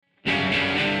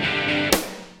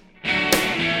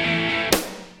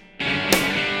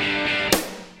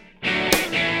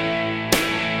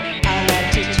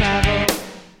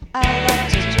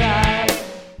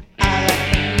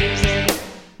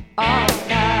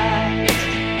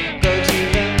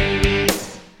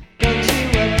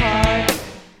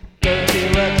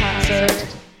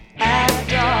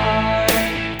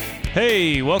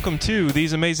everybody. Welcome to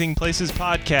These Amazing Places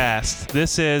podcast.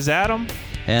 This is Adam.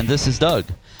 And this is Doug.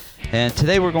 And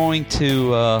today we're going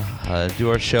to do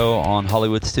our show on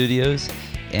Hollywood Studios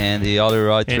and the auto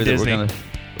ride through that we're going to...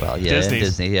 Well, yeah, and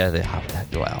Disney. Yeah,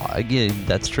 well, again,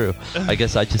 that's true. I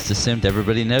guess I just assumed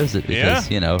everybody knows it because,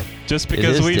 you know... Just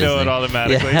because we know it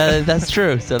automatically. Yeah, that's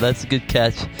true. So that's a good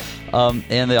catch.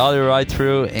 And the auto ride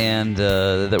through and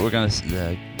that we're going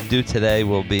to do today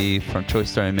will be from Toy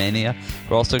Story Mania.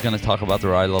 We're also going to talk about the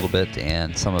ride a little bit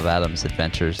and some of Adam's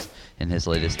adventures in his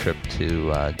latest trip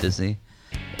to Disney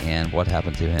and what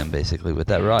happened to him basically with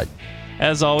that ride.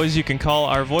 As always, you can call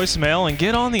our voicemail and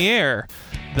get on the air.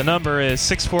 The number is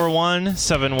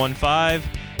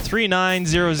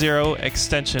 641-715-3900,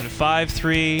 extension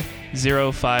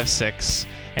 53056.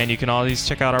 And you can always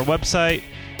check out our website.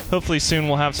 Hopefully soon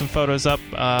we'll have some photos up.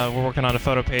 We're working on a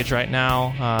photo page right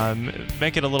now.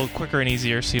 Make it a little quicker and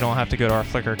easier so you don't have to go to our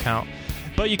Flickr account.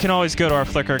 But you can always go to our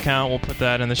Flickr account. We'll put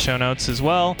that in the show notes as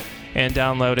well and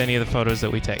download any of the photos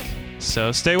that we take.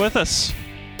 So stay with us.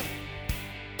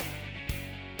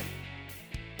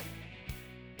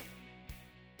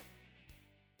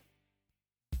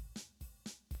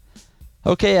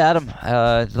 Okay, Adam.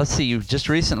 Let's see. Just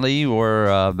recently you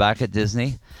were back at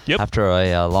Disney after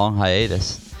a long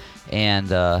hiatus,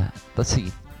 and let's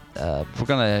see. We're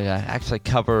going to actually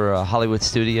cover Hollywood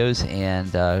Studios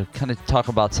and kind of talk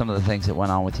about some of the things that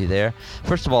went on with you there.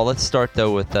 First of all, let's start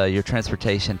though with your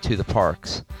transportation to the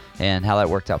parks and how that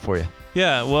worked out for you.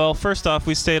 Yeah. Well, first off,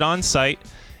 we stayed on site,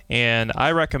 and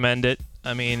I recommend it.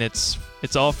 I mean, it's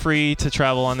all free to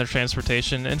travel on their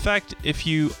transportation. In fact, if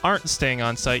you aren't staying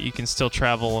on site, you can still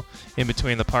travel in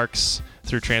between the parks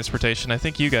through transportation. I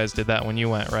think you guys did that when you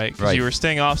went, right? Because you were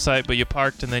staying off site, but you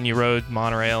parked and then you rode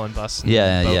monorail and bus.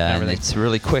 And boat and it's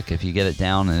really quick if you get it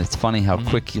down, and it's funny how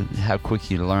quick you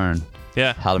learn.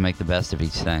 Yeah. How to make the best of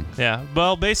each thing. Yeah.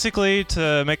 Well, basically,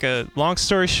 to make a long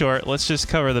story short, let's just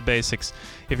cover the basics.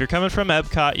 If you're coming from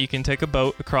Epcot, you can take a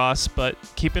boat across, but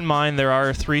keep in mind there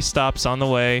are 3 stops on the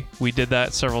way. We did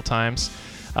that several times.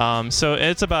 So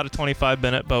it's about a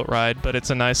 25-minute boat ride, but it's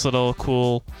a nice little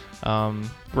cool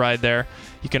ride there.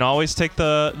 You can always take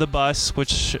the bus,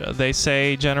 which they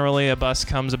say generally a bus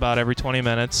comes about every 20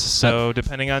 minutes. So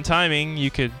depending on timing,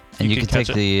 you can take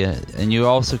and you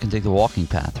also can take the walking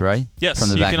path, right? Yes,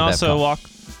 you can also walk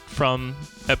from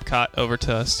Epcot over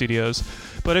to Studios.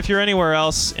 But if you're anywhere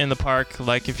else in the park,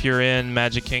 like if you're in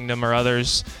Magic Kingdom or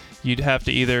others, you'd have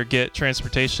to either get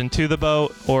transportation to the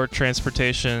boat or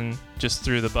transportation just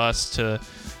through the bus to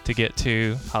get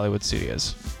to Hollywood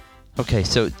Studios. Okay,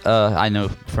 so I know,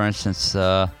 for instance,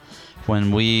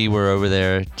 when we were over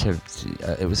there,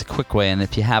 it was a quick way, and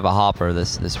if you have a hopper,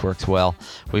 this works well.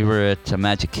 We were at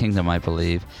Magic Kingdom, I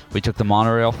believe. We took the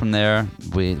monorail from there,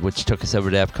 which took us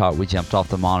over to Epcot. We jumped off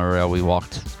the monorail. We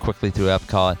walked quickly through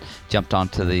Epcot, jumped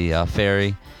onto the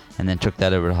ferry, and then took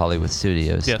that over to Hollywood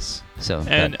Studios. Yes.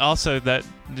 Also, it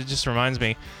just reminds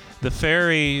me,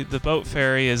 the boat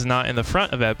ferry is not in the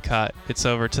front of Epcot. It's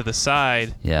over to the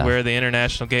side where the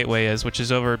International Gateway is, which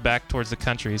is over back towards the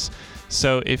countries.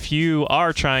 So if you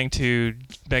are trying to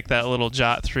make that little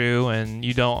jaunt through and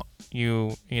you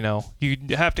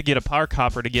have to get a park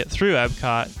hopper to get through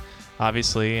Epcot,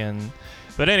 obviously.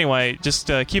 But anyway,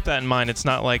 just keep that in mind. It's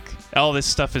not like all this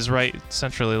stuff is right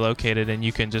centrally located and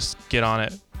you can just get on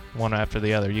it one after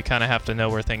the other. You kind of have to know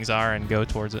where things are and go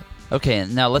towards it. Okay,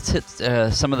 now let's hit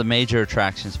some of the major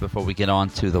attractions before we get on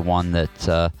to the one that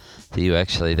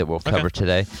we'll cover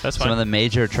today. That's fine. Some of the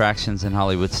major attractions in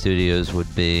Hollywood Studios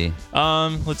would be...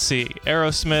 let's see.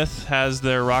 Aerosmith has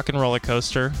their Rock and Roller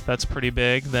Coaster. That's pretty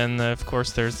big. Then, of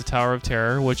course, there's the Tower of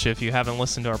Terror, which if you haven't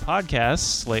listened to our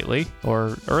podcasts lately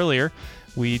or earlier,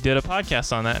 we did a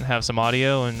podcast on that and have some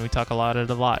audio, and we talk about it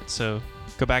a lot. So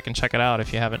go back and check it out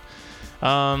if you haven't.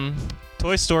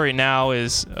 Toy Story now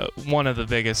is one of the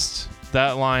biggest.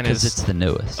 That line is... Because it's the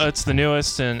newest. It's the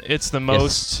newest, and it's the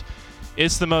most...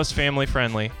 It's the most family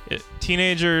friendly.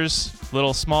 Teenagers,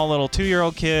 small little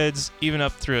 2-year-old kids, even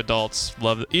up through adults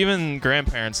love it. Even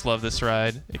grandparents love this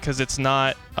ride because it's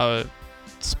not a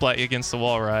splat against the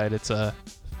wall ride. It's a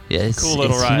cool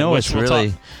little ride.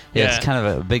 It's kind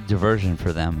of a big diversion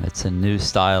for them. It's a new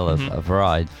style of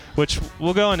ride. Which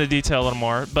we'll go into detail a little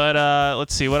more. But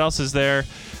let's see, what else is there?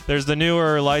 There's the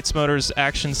newer Lights Motors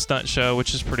Action Stunt Show,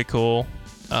 which is pretty cool.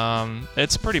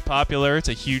 It's pretty popular. It's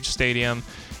a huge stadium.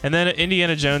 And then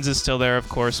Indiana Jones is still there, of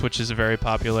course, which is very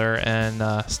popular.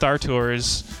 And Star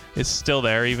Tours is still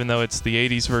there, even though it's the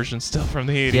 80s version still from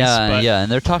the 80s. Yeah,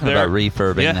 and they're talking about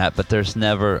refurbing that, but there's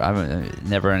never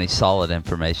any solid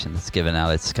information that's given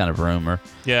out. It's kind of rumor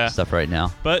stuff right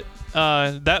now. But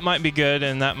that might be good,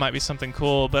 and that might be something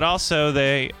cool. But also,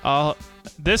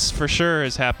 this for sure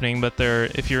is happening. But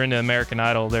if you're into American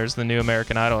Idol, there's the new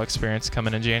American Idol experience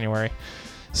coming in January.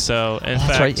 So in fact,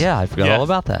 that's right. Yeah, I forgot all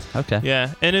about that. Okay.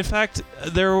 Yeah, and in fact,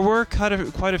 there were quite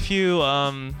a few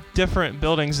different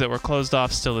buildings that were closed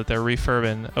off still that they're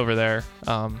refurbing over there.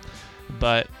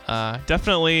 But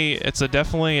definitely, it's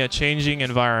definitely a changing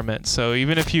environment. So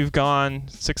even if you've gone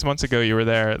 6 months ago, you were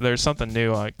there. There's something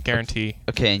new, I guarantee.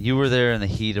 Okay, and you were there in the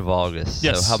heat of August.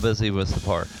 Yes. So how busy was the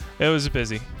park? It was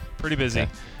busy, pretty busy.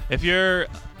 Okay.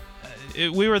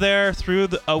 We were there through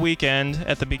a weekend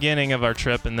at the beginning of our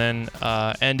trip, and then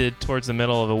ended towards the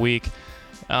middle of a week.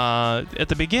 At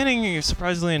the beginning,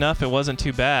 surprisingly enough, it wasn't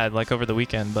too bad, like over the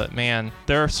weekend. But man,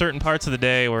 there are certain parts of the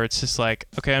day where it's just like,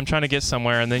 okay, I'm trying to get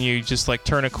somewhere, and then you just like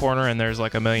turn a corner and there's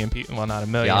like a million people. Well, not a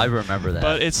million. Yeah, I remember that.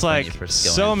 But it's like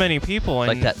so many people.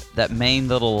 And like that main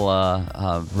little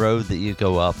road that you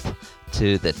go up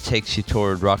to that takes you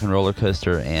toward Rock and Roller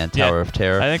Coaster and Tower of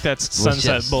Terror. I think that's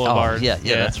Sunset Boulevard. Oh, yeah,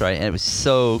 that's right. And it was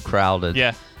so crowded.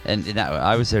 Yeah. And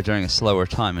I was there during a slower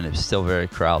time, and it was still very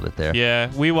crowded there. Yeah,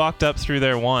 we walked up through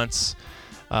there once,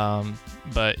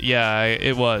 but yeah,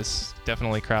 it was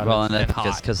definitely crowded. Well, and hot.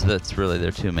 that's because that's really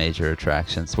their two major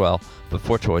attractions. Well,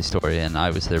 before Toy Story, and I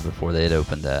was there before they had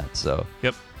opened that. So.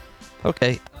 Yep.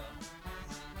 Okay.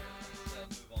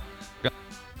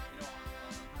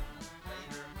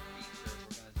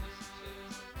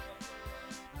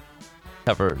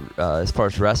 Cover as far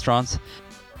as restaurants,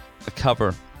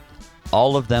 cover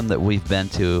all of them that we've been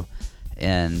to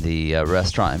in the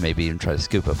restaurant, and maybe even try to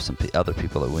scoop up some other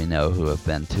people that we know who have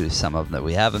been to some of them that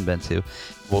we haven't been to.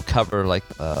 We'll cover, like,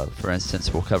 for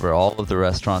instance, we'll cover all of the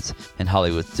restaurants in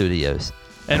Hollywood Studios.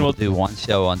 And we'll do one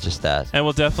show on just that. And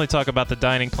we'll definitely talk about the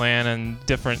dining plan and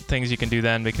different things you can do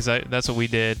then, because that's what we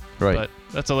did. Right. But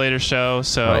that's a later show.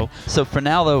 So right. So for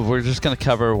now, though, we're just going to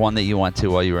cover one that you went to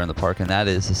while you were in the park, and that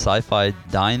is the Sci-Fi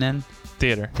Dine-In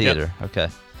Theater. Theater. Yep. Okay.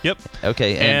 Yep.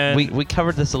 Okay. And we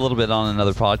covered this a little bit on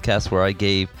another podcast where I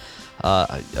gave.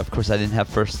 Of course, I didn't have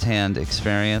first-hand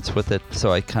experience with it,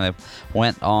 so I kind of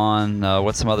went on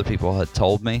what some other people had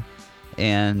told me.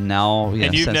 And now,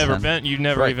 and you've never been, you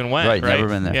never even went, right? Never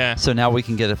been there. Yeah. So now we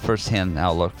can get a first-hand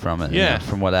outlook from it. Yeah.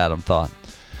 From what Adam thought.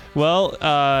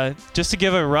 Well, just to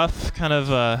give a rough kind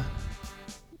of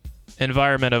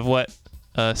environment of what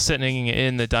sitting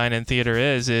in the dine-in theater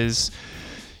is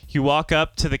you walk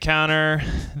up to the counter,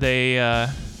 they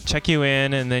check you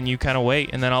in, and then you kind of wait,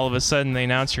 and then all of a sudden they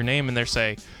announce your name and they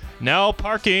say, "Now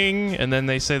parking," and then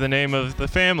they say the name of the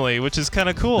family, which is kind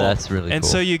of cool. That's really cool. And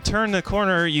so you turn the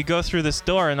corner, you go through this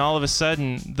door, and all of a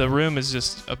sudden the room is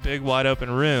just a big wide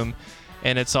open room,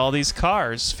 and it's all these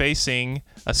cars facing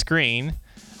a screen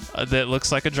that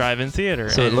looks like a drive-in theater.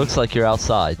 So it looks like you're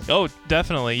outside. Oh,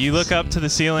 definitely. You look up to the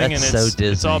ceiling, That's and so Disney.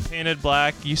 It's all painted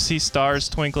black. You see stars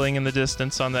twinkling in the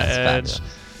distance on the edge.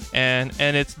 Fabulous. And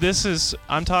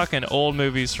I'm talking old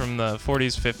movies from the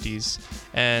 40s, 50s.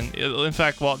 And in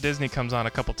fact, Walt Disney comes on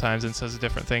a couple times and says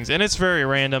different things. And it's very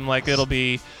random. Like, it'll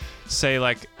be, say,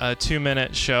 like a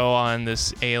 2-minute show on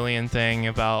this alien thing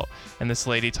and this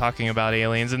lady talking about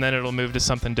aliens, and then it'll move to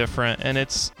something different. And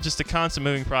it's just a constant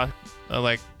moving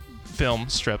film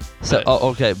strip. So,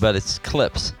 but it's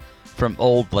clips from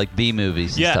old, like, B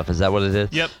movies and stuff. Is that what it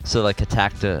is? Yep. So, like,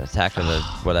 Attack of the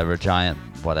whatever, giant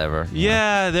whatever.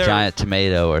 Yeah. Giant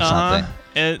tomato or something.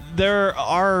 And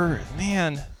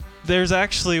there's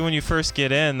actually, when you first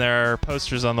get in, there are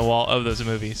posters on the wall of those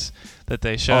movies that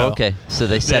they show. Oh, okay. So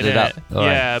they set it up.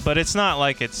 Yeah, but it's not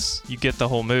like you get the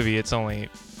whole movie. It's only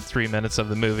 3 minutes of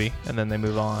the movie, and then they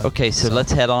move on. Okay, so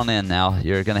let's head on in now.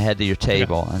 You're going to head to your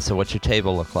table. Okay. And so what's your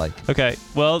table look like? Okay,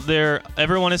 well,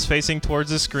 everyone is facing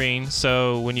towards the screen,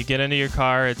 so when you get into your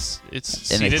car, it's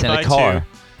seated it's in by a car. two.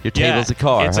 Your table's a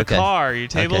car. It's a car. Your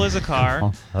table is a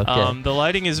car. Okay. The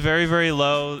lighting is very, very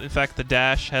low. In fact, the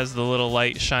dash has the little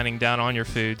light shining down on your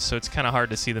food, so it's kind of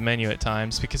hard to see the menu at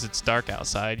times because it's dark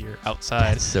outside. You're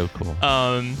outside. That's so cool.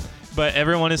 But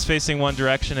everyone is facing one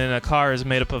direction, and a car is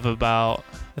made up of about,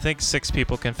 I think, 6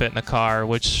 people can fit in a car,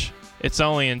 which it's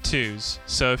only in twos.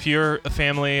 So if you're a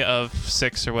family of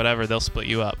 6 or whatever, they'll split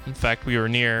you up. In fact, we were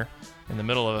in the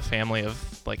middle of a family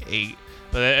of like 8.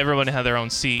 But everyone had their own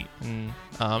seat, and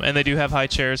they do have high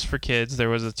chairs for kids. There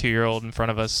was a 2-year-old in front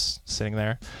of us sitting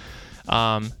there.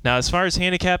 Now, as far as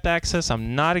handicapped access,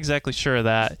 I'm not exactly sure of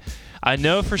that. I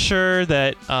know for sure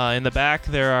that in the back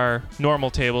there are normal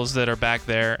tables that are back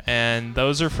there, and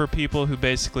those are for people who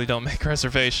basically don't make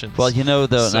reservations. Well,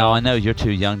 now I know you're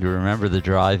too young to remember the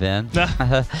drive-in,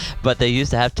 but they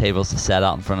used to have tables that sat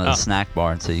out in front of the snack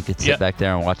bar, and so you could sit back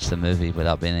there and watch the movie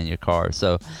without being in your car.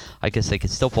 So I guess they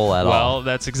could still pull that off. Well,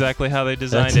 that's exactly how they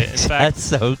designed it. In fact, that's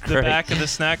so great. The back of the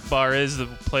snack bar is the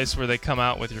place where they come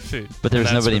out with your food. But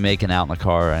there's nobody making out in the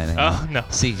car or anything. Oh, no.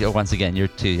 See, once again, you're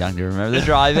too young to remember the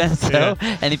drive-in. So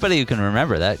anybody who can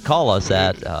remember that, call us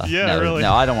at. Really.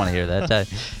 No, I don't want to hear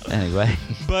that. Anyway.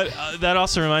 But that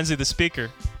also reminds me of the speaker.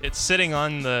 It's sitting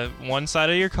on the one side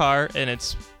of your car, and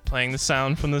it's playing the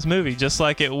sound from this movie, just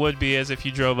like it would be as if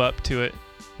you drove up to it,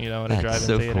 in a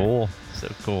drive-in theater. So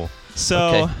cool.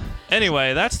 So,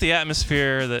 anyway, that's the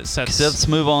atmosphere that sets. So let's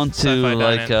move on to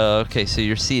Sci-Fi so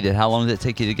you're seated. How long did it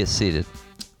take you to get seated?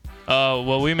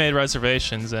 Well, we made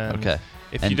reservations, and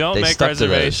if you don't make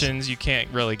reservations, you can't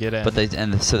really get in. But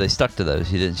so they stuck to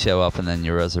those. You didn't show up, and then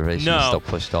your reservation was still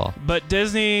pushed off. But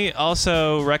Disney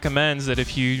also recommends that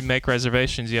if you make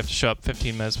reservations, you have to show up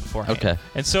 15 minutes beforehand. Okay.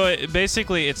 And so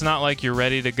it's not like you're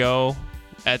ready to go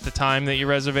at the time that your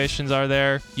reservations are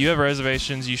there. You have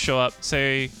reservations. You show up,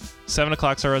 say 7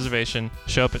 o'clock's our reservation.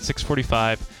 Show up at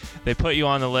 6:45. They put you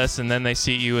on the list, and then they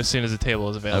seat you as soon as the table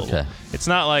is available. Okay. It's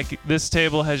not like this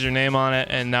table has your name on it,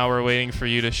 and now we're waiting for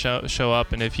you to show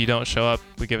up, and if you don't show up,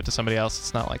 we give it to somebody else.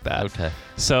 It's not like that. Okay.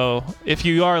 So if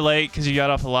you are late because you got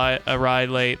off a ride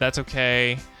late, that's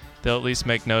okay. They'll at least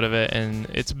make note of it, and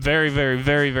it's very, very,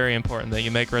 very, very important that you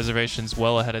make reservations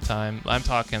well ahead of time.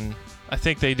 I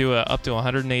think they do up to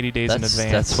 180 days in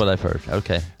advance. That's what I've heard.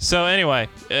 Okay. So anyway,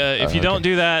 if you don't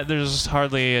do that, there's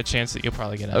hardly a chance that you'll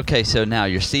probably get in. Okay, so now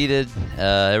you're seated.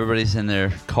 Everybody's in their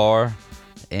car,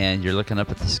 and you're looking up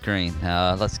at the screen.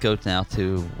 Let's go now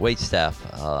to waitstaff.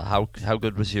 How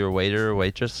good was your waiter or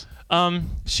waitress?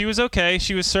 She was okay.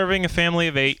 She was serving a family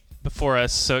of 8 before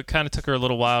us, so it kind of took her a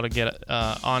little while to get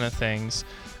on to things.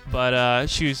 But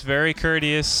she was very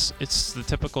courteous. It's the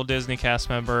typical Disney cast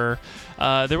member.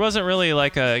 There wasn't really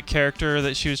like a character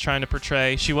that she was trying to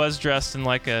portray. She was dressed in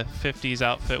like a 50s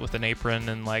outfit with an apron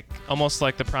and like almost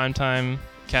like the primetime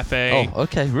cafe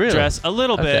dress a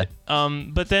little bit.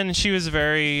 But then she was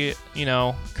very,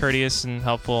 courteous and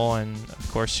helpful, and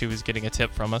of course she was getting a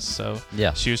tip from us, so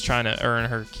she was trying to earn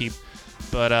her keep.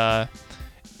 But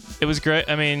it was great.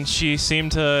 I mean, she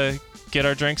seemed to get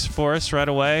our drinks for us right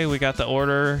away. We got the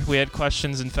order. We had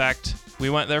questions. In fact, we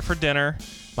went there for dinner.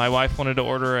 My wife wanted to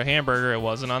order a hamburger. It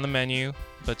wasn't on the menu,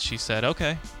 but she said,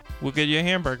 okay, we'll get you a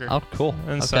hamburger. Oh, cool.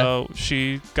 And so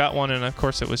she got one, and of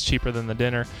course it was cheaper than the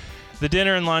dinner. The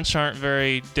dinner and lunch aren't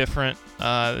very different.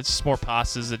 It's just more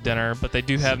pastas at dinner, but they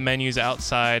do have menus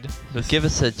outside. Give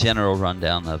us a general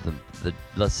rundown of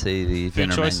let's say the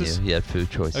dinner choices? menu. Yeah,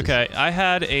 food choices. Okay, I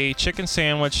had a chicken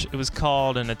sandwich. It was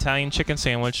called an Italian chicken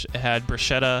sandwich. It had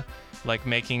bruschetta, like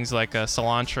makings like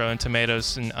cilantro and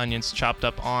tomatoes and onions chopped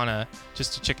up on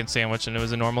just a chicken sandwich, and it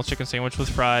was a normal chicken sandwich with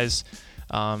fries.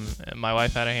 My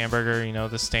wife had a hamburger,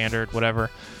 the standard,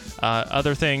 whatever.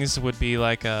 Other things would be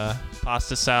like a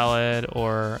pasta salad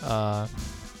or I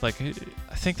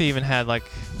think they even had I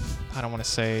don't want to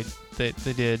say they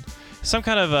did some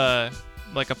kind of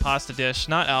like a pasta dish,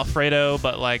 not Alfredo,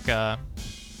 but like a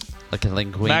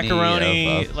linguine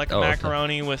macaroni,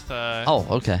 macaroni with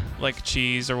like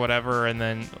cheese or whatever, and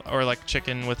then or like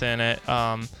chicken within it.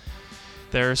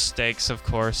 There's steaks, of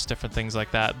course, different things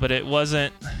like that, but it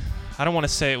wasn't. I don't want to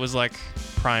say it was like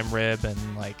prime rib and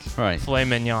filet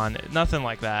mignon, nothing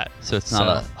like that. So it's not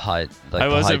a high I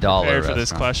wasn't prepared for restaurant.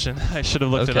 this question. I should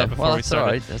have looked it up before we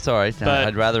started. That's all right. But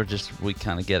I'd rather we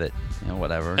kind of get it,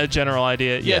 whatever. A general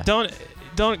idea. Yeah.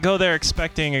 Don't go there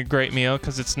expecting a great meal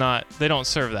because it's not. They don't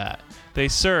serve that. They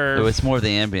serve. So it's more the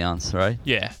ambiance, right?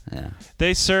 Yeah.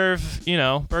 They serve.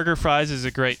 Burger fries is a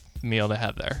great meal to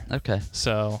have there. Okay.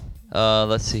 So.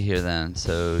 Let's see here then.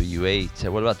 So you ate.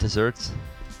 What about desserts?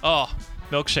 Oh,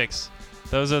 milkshakes.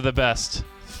 Those are the best.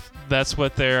 That's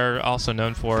what they're also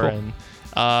known for. Cool.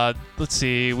 And let's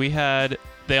see.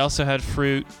 They also had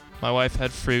fruit. My wife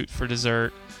had fruit for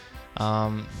dessert.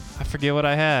 I forget what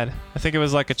I had. I think it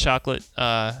was like a chocolate.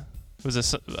 It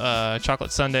was a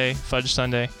chocolate sundae, fudge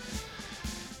sundae,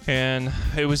 and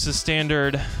it was the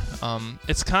standard.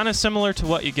 It's kind of similar to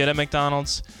what you get at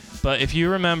McDonald's, but if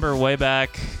you remember way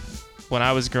back when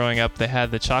I was growing up, they had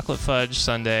the chocolate fudge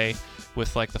sundae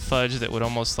with like the fudge that would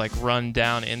almost like run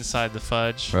down inside the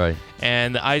fudge. Right.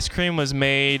 And the ice cream was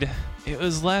made. It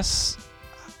was less.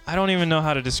 I don't even know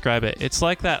how to describe it. It's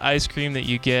like that ice cream that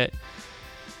you get.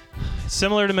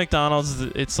 Similar to McDonald's,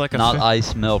 it's like Not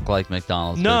ice milk like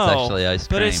McDonald's, no, but it's actually ice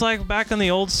cream. but it's like back in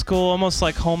the old school, almost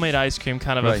like homemade ice cream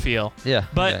kind of a feel. Yeah.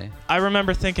 But okay. I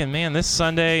remember thinking, man, this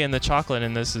sundae and the chocolate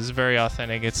in this is very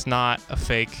authentic. It's not a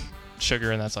fake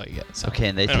sugar, and that's all you get. So, Okay,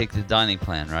 and they take the dining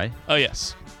plan, right? Oh,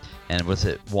 yes. And was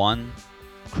it one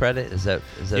credit? Is that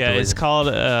Yeah, the way it's called,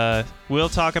 we'll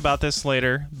talk about this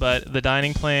later, but the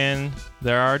dining plan,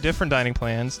 there are different dining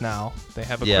plans now. They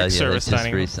have a quick service they just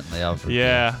dining. recently offered.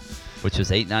 Yeah. Which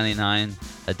was $8.99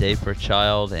 a day for a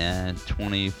child and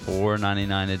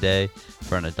 $24.99 a day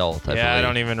for an adult. I believe. I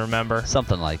don't even remember.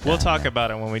 Something like that. We'll talk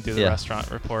about it when we do the restaurant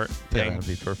report Yeah, thing. that would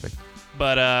be perfect.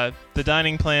 But the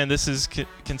dining plan, this is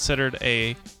considered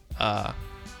a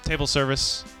table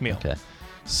service meal. Okay.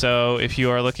 So if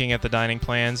you are looking at the dining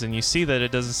plans and you see that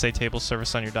it doesn't say table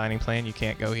service on your dining plan, you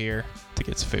can't go here to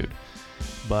get food.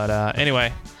 But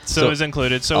anyway, so it was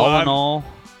included. So all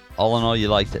in all, you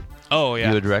liked it. Oh yeah.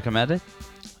 You would recommend it?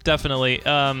 Definitely.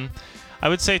 I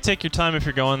would say take your time if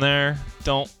you're going there.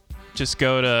 Don't just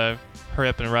go to hurry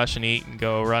up and rush and eat and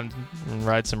go run and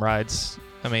ride some rides.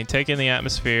 I mean, take in the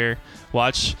atmosphere,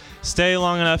 stay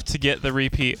long enough to get the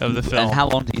repeat of the film. And how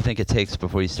long do you think it takes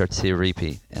before you start to see a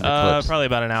repeat in the clips? Probably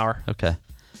about an hour. Okay.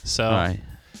 So, all right.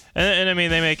 And I mean,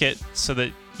 they make it so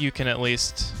that you can at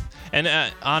least... And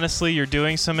honestly, you're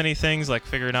doing so many things, like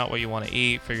figuring out what you want to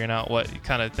eat, figuring out what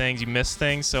kind of things, you miss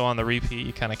things, so on the repeat,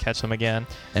 you kind of catch them again.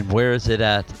 And where is it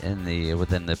at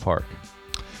within the park?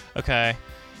 Okay.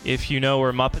 If you know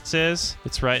where Muppets is,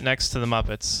 it's right next to the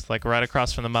Muppets, like right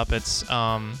across from the Muppets.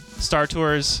 Star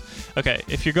Tours. Okay,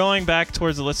 if you're going back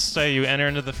towards let's say you enter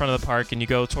into the front of the park and you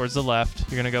go towards the left,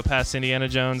 you're going to go past Indiana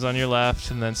Jones on your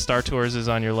left, and then Star Tours is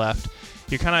on your left.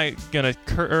 You're kind of going to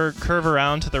curve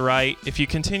around to the right. If you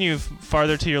continue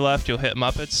farther to your left, you'll hit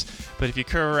Muppets. But if you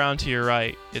curve around to your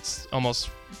right, it's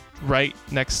almost right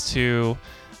next to...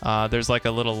 there's like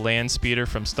a little land speeder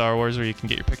from Star Wars where you can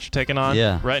get your picture taken on.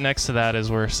 Yeah. Right next to that is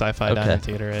where Sci-Fi Dining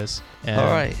Theater is. And all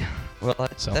right. Well,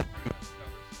 it's the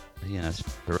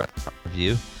restaurant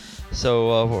review.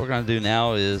 So what we're going to do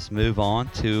now is move on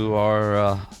to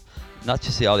our, not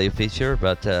just the audio feature,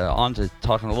 but on to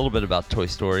talking a little bit about Toy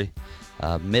Story.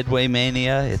 Midway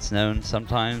Mania, it's known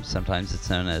sometimes it's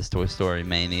known as Toy Story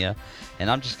Mania.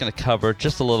 And I'm just going to cover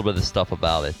just a little bit of stuff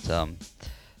about it.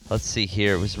 Let's see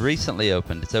here. It was recently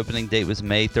opened. Its opening date was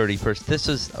May 31st. This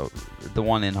is the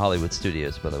one in Hollywood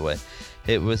Studios, by the way.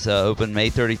 It was opened May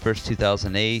 31st,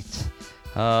 2008.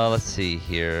 Let's see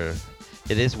here.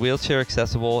 It is wheelchair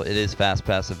accessible. It is Fast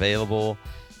Pass available.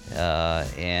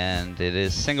 And it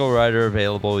is single rider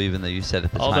available, even though you said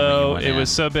at the time when you went it was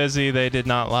so busy, they did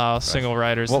not allow single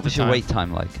riders. What was your wait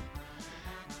time like?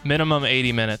 Minimum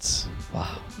 80 minutes.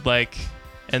 Wow.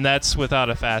 And that's without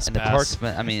a fast and pass. The park's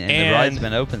been, the ride's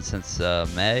been open since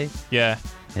May. Yeah.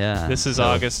 Yeah. This is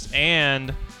August,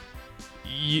 and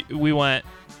we went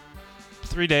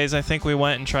 3 days. I think we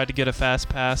went and tried to get a fast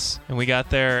pass, and we got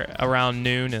there around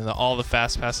noon, and all the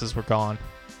fast passes were gone,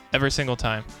 every single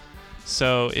time.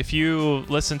 So if you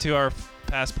listen to our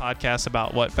past podcasts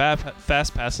about what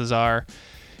fast passes are,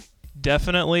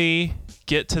 definitely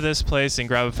get to this place and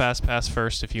grab a fast pass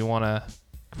first if you want to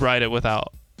ride it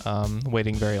without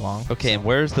waiting very long. Okay, and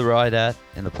where's the ride at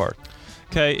in the park?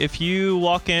 Okay, if you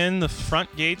walk in the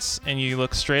front gates and you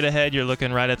look straight ahead, you're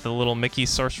looking right at the little Mickey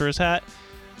Sorcerer's hat.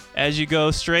 As you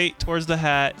go straight towards the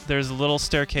hat, there's a little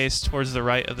staircase towards the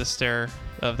right of the stair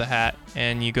of the hat,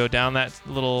 and you go down that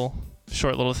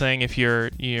short little thing. If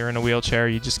you're in a wheelchair,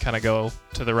 you just kind of go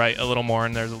to the right a little more,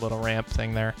 and there's a little ramp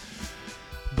thing there.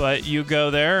 But you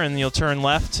go there, and you'll turn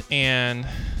left, and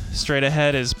straight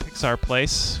ahead is Pixar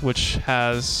Place, which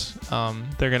has,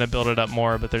 they're going to build it up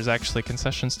more, but there's actually a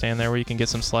concession stand there where you can get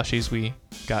some slushies. We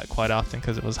got quite often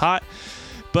because it was hot.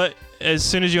 But as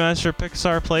soon as you enter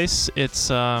Pixar Place, it's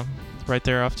right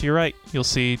there off to your right. You'll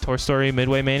see Toy Story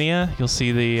Midway Mania. You'll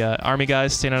see the army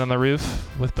guys standing on the roof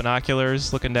with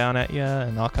binoculars looking down at you,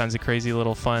 and all kinds of crazy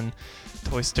little fun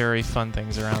Toy Story fun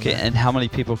things around Okay, there. and how many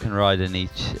people can ride in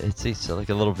each? It's like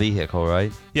a little vehicle,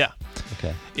 right? Yeah.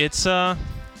 Okay. It's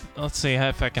let's see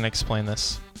if I can explain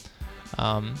this.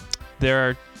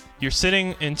 You're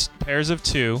sitting in pairs of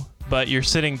two, but you're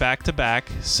sitting back to back.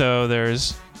 So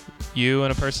there's you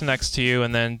and a person next to you,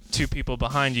 and then two people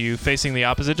behind you facing the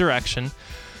opposite direction.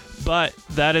 But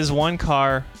that is one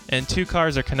car, and two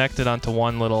cars are connected onto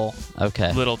one little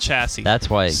chassis. That's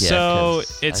why. So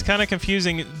it's kind of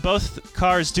confusing. Both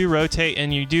cars do rotate,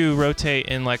 and you do rotate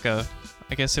in I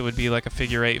guess it would be like a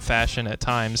figure eight fashion at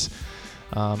times.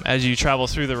 As you travel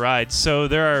through the ride. So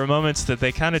there are moments that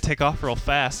they kind of take off real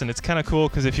fast, and it's kind of cool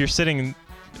because if you're sitting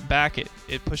back,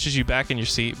 it pushes you back in your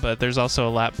seat, but there's also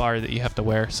a lap bar that you have to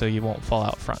wear so you won't fall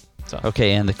out front. So.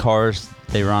 Okay, and the cars,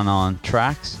 they run on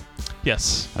tracks?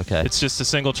 Yes. Okay. It's just a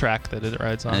single track that it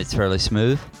rides on. And it's fairly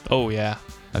smooth? Oh, yeah.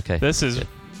 Okay. This is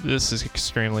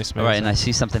extremely smooth. All right, and I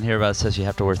see something here about it says you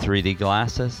have to wear 3D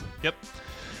glasses. Yep.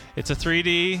 It's a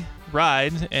 3D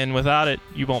ride, and without it,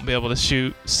 you won't be able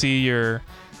to see your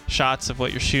shots of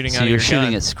what you're shooting out of your gun. So you're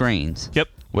shooting at screens? Yep.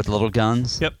 With little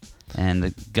guns? Yep. And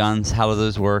the guns, how do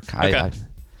those work? Okay.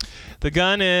 The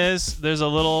gun there's a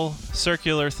little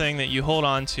circular thing that you hold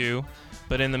on to,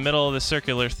 but in the middle of the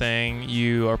circular thing,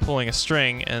 you are pulling a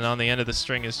string, and on the end of the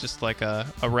string is just like a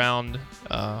round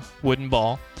wooden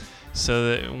ball. So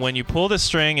that when you pull the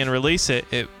string and release it,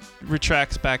 it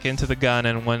retracts back into the gun,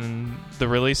 and when the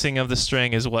releasing of the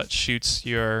string is what shoots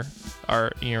your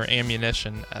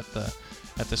ammunition at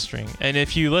the string. And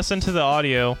if you listen to the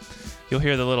audio, you'll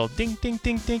hear the little ding, ding,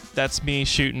 ding, ding. That's me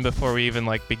shooting before we even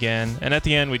begin. And at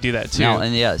the end, we do that too. Now,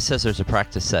 and yeah, it says there's a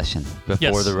practice session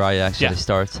before the ride actually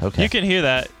starts. Okay. You can hear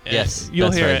that. Yes,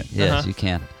 you'll hear right. it. Yes, you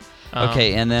can.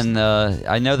 Okay, and then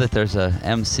I know that there's a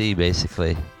MC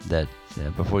basically that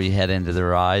before you head into the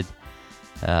ride,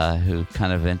 who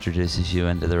kind of introduces you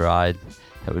into the ride.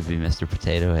 That would be Mr.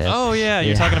 Potato Head. Oh, yeah.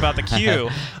 You're talking about the queue.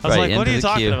 I was like, what are you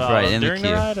talking about? Right, during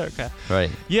the ride? Okay.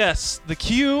 Right. Yes, the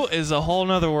queue is a whole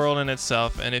nother world in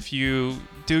itself. And if you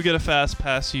do get a fast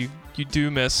pass, you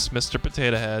do miss Mr.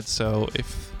 Potato Head. So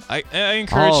if I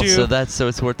encourage you. So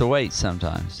it's worth the wait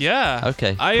sometimes. Yeah.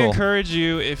 Okay. I cool. encourage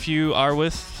you, if you are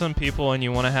with some people and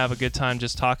you want to have a good time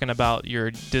just talking about your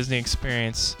Disney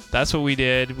experience. That's what we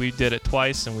did. We did it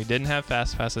twice, and we didn't have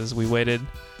fast passes. We waited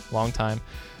a long time.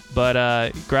 But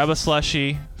grab a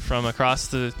slushie from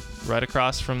right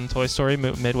across from Toy Story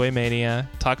Midway Mania.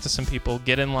 Talk to some people,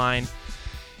 get in line,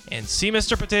 and see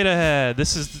Mr. Potato Head.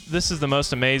 This is the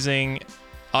most amazing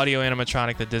audio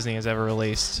animatronic that Disney has ever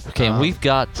released. Okay, and we've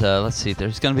got, let's see,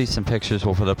 there's going to be some pictures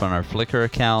we'll put up on our Flickr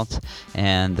account,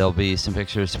 and there'll be some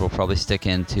pictures we'll probably stick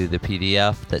into the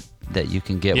PDF that you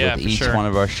can get with each one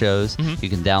of our shows. Mm-hmm. You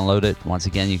can download it. Once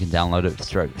again, you can download it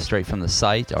straight from the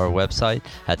site, our website,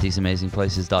 at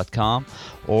theseamazingplaces.com.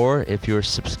 Or if you're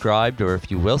subscribed, or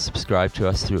if you will subscribe to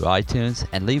us through iTunes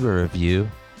and leave a review.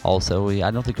 Also,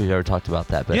 I don't think we've ever talked about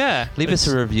that, but leave us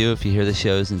a review if you hear the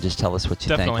shows and just tell us what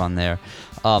you think on there.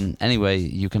 Anyway,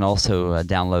 you can also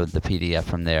download the PDF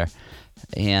from there.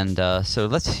 And so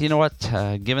let's,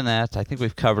 given that, I think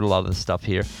we've covered a lot of the stuff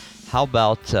here. How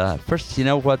about, first, you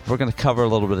know what, we're going to cover a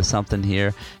little bit of something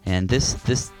here. And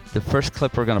the first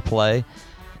clip we're going to play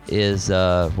is,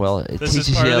 it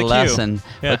teaches you a lesson.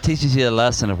 Yeah. It teaches you a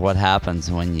lesson of what happens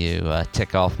when you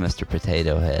tick off Mr.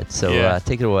 Potato Head. So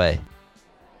take it away.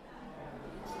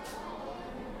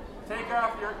 Take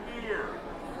off your ear.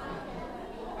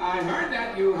 I heard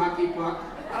that, you hockey puck.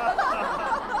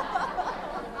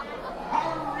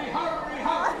 Hurry, hurry,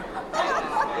 hurry.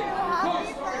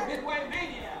 Toy Story Midway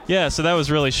Mania. Yeah, so that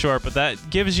was really short, but that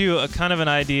gives you a kind of an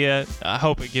idea. I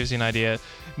hope it gives you an idea.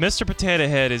 Mr. Potato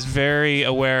Head is very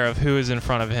aware of who is in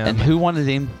front of him. And who wanted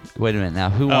him? Wait a minute now.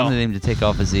 Who wanted him to take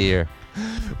off his ear?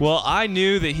 Well, I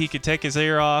knew that he could take his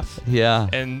ear off. Yeah.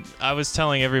 And I was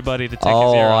telling everybody to take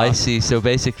his ear off. Oh, I see. So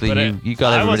basically, you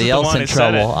got everybody else in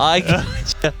trouble. I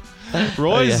gotcha.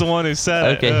 Roy's the one who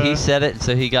said it. Okay, he said it,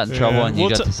 so he got in trouble, and you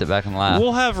got to sit back and laugh.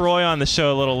 We'll have Roy on the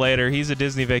show a little later. He's a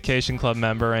Disney Vacation Club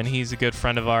member, and he's a good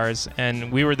friend of ours.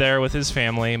 And we were there with his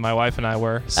family. My wife and I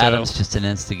were. So, Adam's just an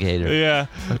instigator. Yeah.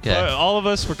 Okay. But all of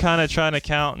us were kind of trying to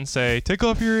count and say, take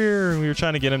off your ear. And we were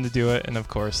trying to get him to do it. And, of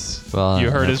course, you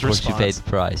heard his response. Of course, you paid the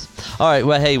price. All right.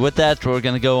 Well, hey, with that, we're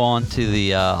going to go on to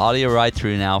the audio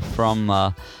ride-through now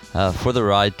from... for the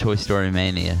ride, Toy Story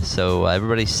Mania. So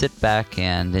everybody sit back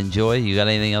and enjoy. You got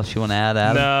anything else you want to add,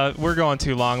 Adam? No, we're going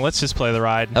too long. Let's just play the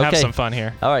ride and have some fun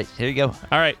here. All right, here you go.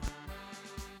 All right.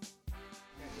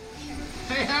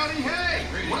 Hey, howdy, hey!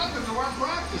 Welcome to our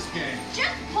practice game.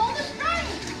 Just pull the string.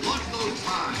 Watch those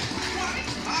times.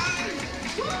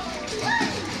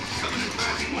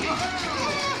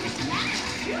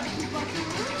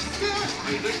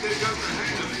 I think they got their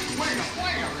hang of it. Way to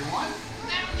play, everyone.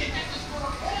 Now you get to score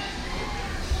a point.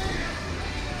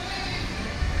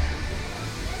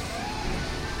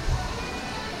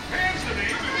 Hands to me.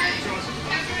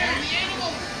 The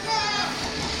animal.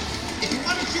 If you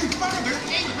want to shoot further,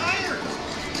 aim higher.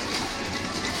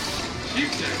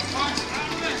 Keep that fox out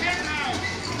of the head now.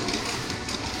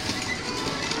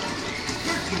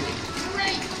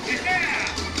 Great. Yeah.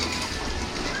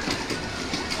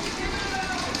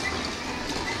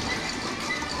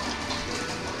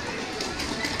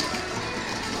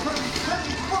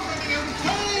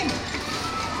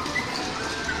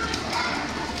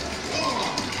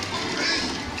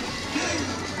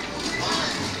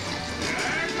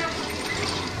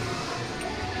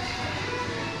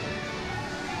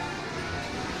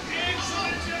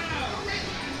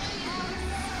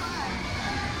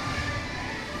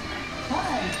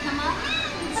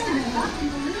 Rocking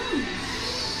balloon.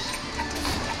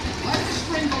 Let the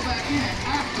string go back in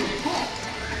after you pull.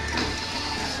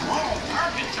 Small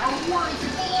targets are worth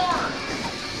more.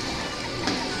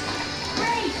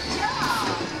 Great job.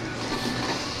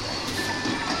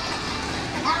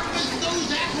 Harvest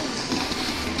those apples.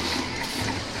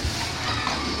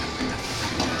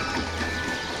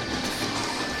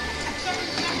 7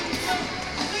 seconds left.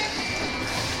 6,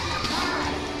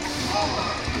 5, 4,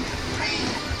 3,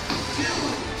 2,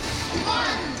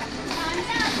 1. Time's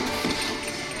up.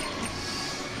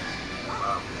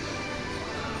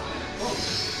 Folks,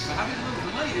 we're having a little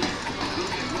delay. We'll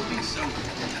get moving soon.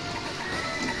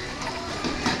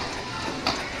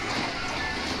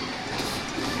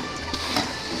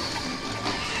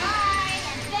 Bye,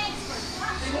 and thanks for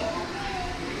watching.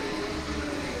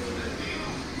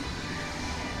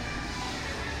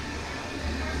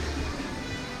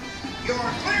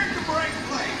 You're cleared to break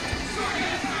play.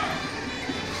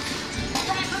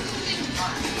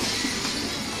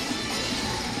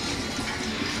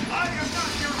 I am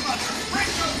not your mother. Break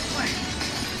those plates.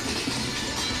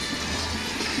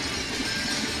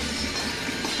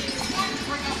 One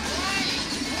for the flying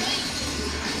plate.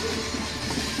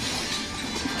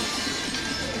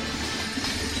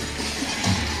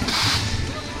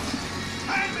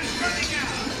 Time is running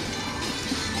out.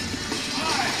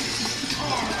 5,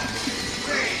 4,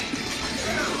 3,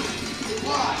 2,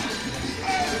 1.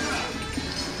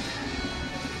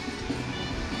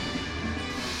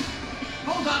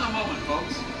 Hold on a moment,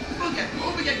 folks. We'll get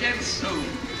moving again soon.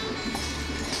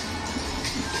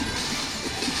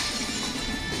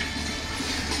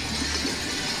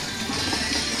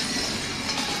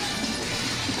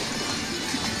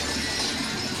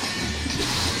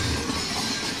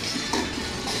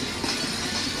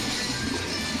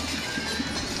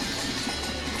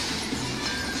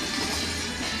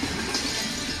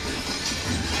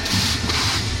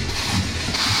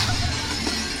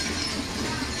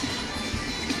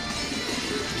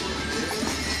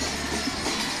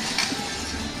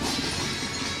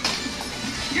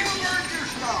 You earned your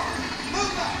star.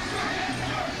 Move up.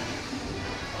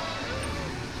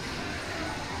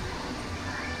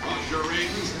 Cross your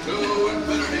rings to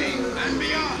infinity and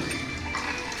beyond.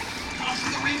 Toss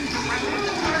the rings around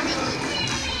the target.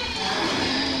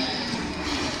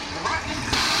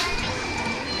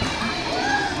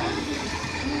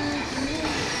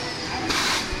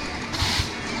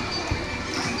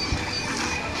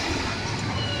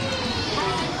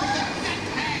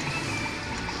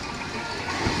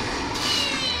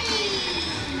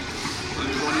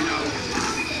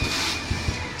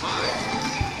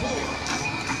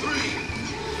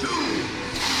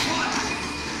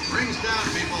 Rings down,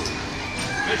 people.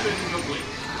 Mission complete.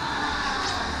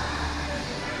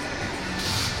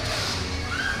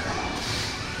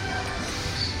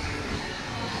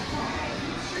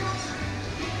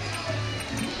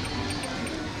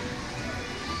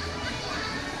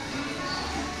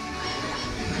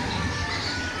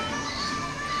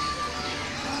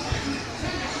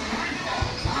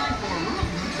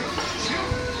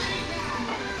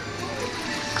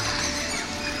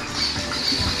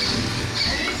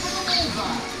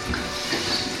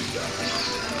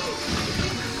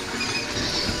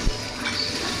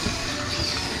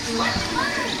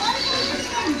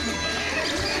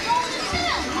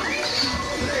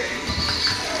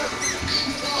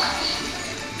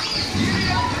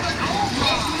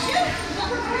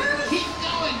 Keep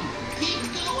going. Keep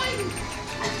going.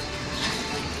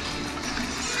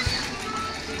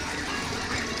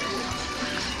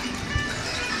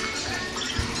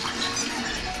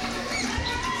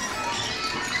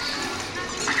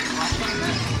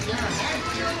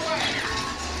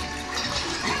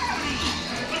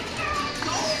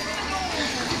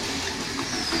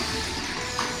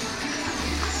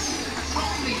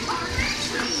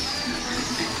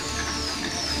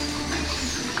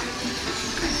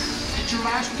 It's your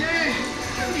last game.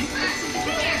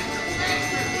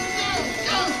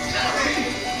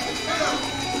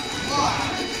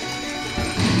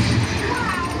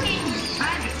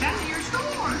 Time to tally your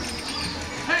scores.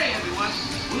 Hey, everyone.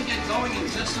 We'll get going in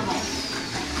just a moment.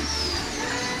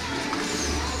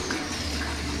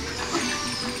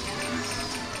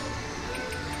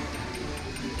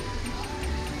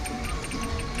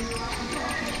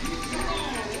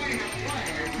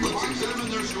 Let's examine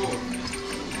their score.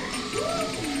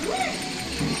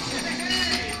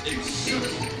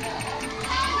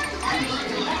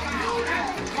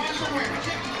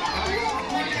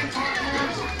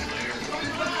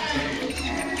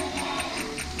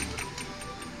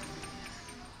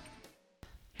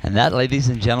 And that, ladies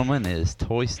and gentlemen, is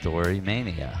Toy Story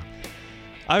Mania.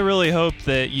 I really hope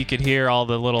that you could hear all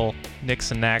the little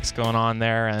nicks and knacks going on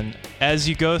there. And as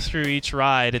you go through each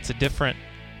ride, it's a different,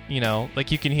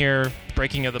 like you can hear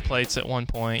breaking of the plates at one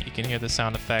point. You can hear the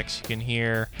sound effects. You can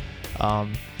hear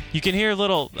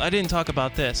little. I didn't talk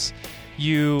about this.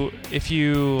 If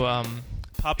you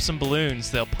pop some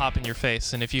balloons, they'll pop in your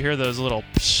face, and if you hear those little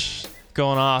psh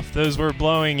going off, those were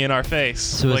blowing in our face.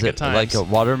 So like is it at times. like a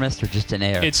water mist or just an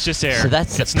air? It's just air.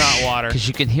 So it's not water. Because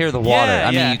you can hear the water. Yeah,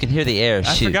 I mean, you can hear the air.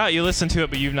 I forgot you listened to it,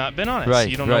 but you've not been on it, Right, so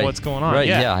you don't right. know what's going on. Right,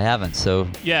 yeah, I haven't. So so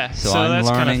I'm that's kind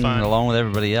of learning fun. along with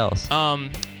everybody else.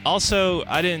 Also,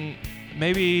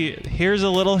 maybe here's a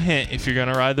little hint if you're going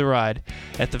to ride the ride.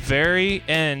 At the very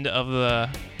end of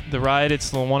the ride,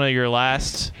 it's one of your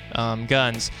last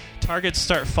guns. Targets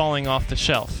start falling off the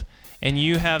shelf, and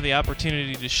you have the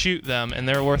opportunity to shoot them, and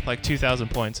they're worth like 2,000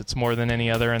 points. It's more than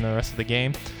any other in the rest of the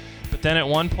game. But then at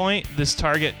one point, this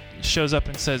target shows up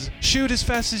and says, shoot as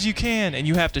fast as you can, and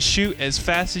you have to shoot as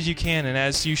fast as you can, and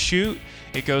as you shoot,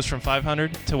 it goes from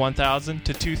 500 to 1,000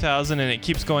 to 2,000, and it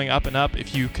keeps going up and up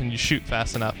if you can shoot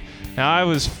fast enough. Now, I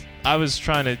was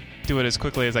trying to do it as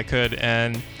quickly as I could,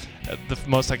 and the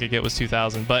most I could get was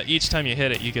 2,000. But each time you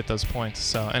hit it, you get those points.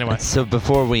 So anyway. So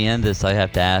before we end this, I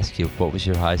have to ask you, what was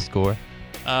your high score?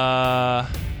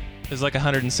 It was like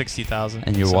 160,000.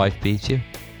 And your wife beat you?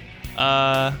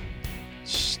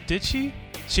 Did she?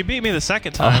 She beat me the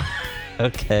second time.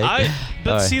 Okay.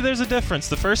 But All right. see, there's a difference.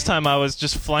 The first time I was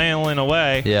just flailing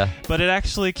away. Yeah. But it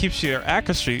actually keeps your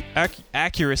accuracy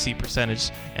percentage,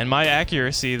 and my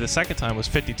accuracy the second time was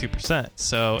 52%.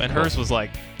 So, and hers was like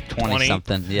 20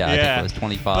 something. Yeah, I think it was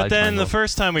 25. But then the 24.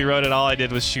 first time we rode it, all I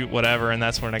did was shoot whatever, and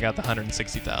that's when I got the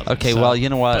 160,000. Okay, so, well, you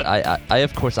know what? I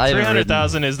of course I haven't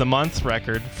 300,000 is the month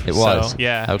record. It was. So,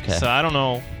 yeah. Okay. So I don't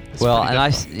know. It's well, pretty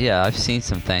and different. I've seen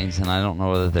some things, and I don't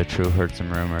know whether they're true. Heard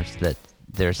some rumors that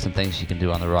there's some things you can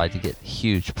do on the ride to get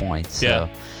huge points. Yeah.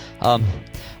 So, all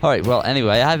right. Well,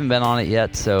 anyway, I haven't been on it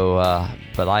yet, so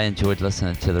but I enjoyed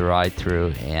listening to the ride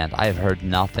through, and I have heard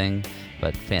nothing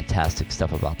but fantastic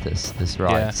stuff about this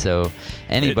ride. Yeah. So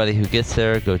anybody who gets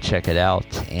there, go check it out,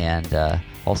 and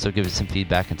also give us some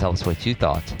feedback and tell us what you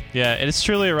thought. Yeah, it's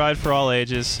truly a ride for all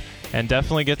ages, and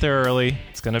definitely get there early.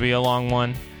 It's going to be a long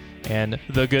one. And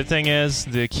the good thing is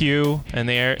the queue and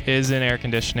the air is in air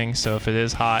conditioning, so if it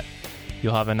is hot,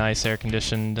 you'll have a nice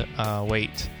air-conditioned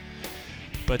wait.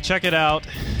 But check it out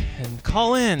and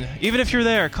call in. Even if you're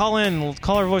there, call in.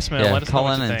 Call our voicemail. Yeah, Let us know call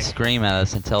what in you and think. scream at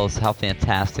us and tell us how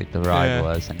fantastic the ride Yeah.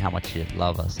 was and how much you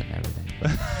love us and everything.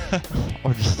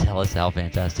 Or just tell us how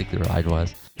fantastic the ride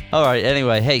was. All right,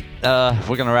 anyway, hey,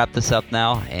 we're going to wrap this up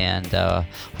now, and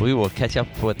we will catch up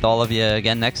with all of you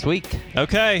again next week.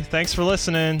 Okay, thanks for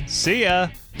listening. See ya.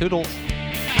 Toodles.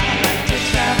 I like to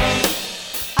travel,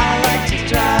 I like to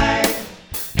drive,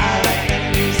 I like the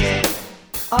music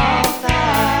all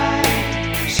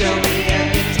night. Show me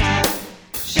a good time,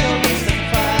 show me some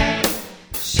fun,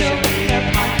 show me a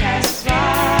podcast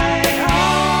ride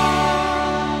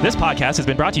on. This podcast has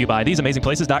been brought to you by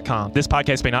TheseAmazingPlaces.com. This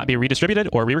podcast may not be redistributed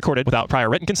or re-recorded without prior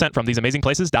written consent from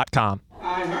TheseAmazingPlaces.com.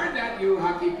 I heard that you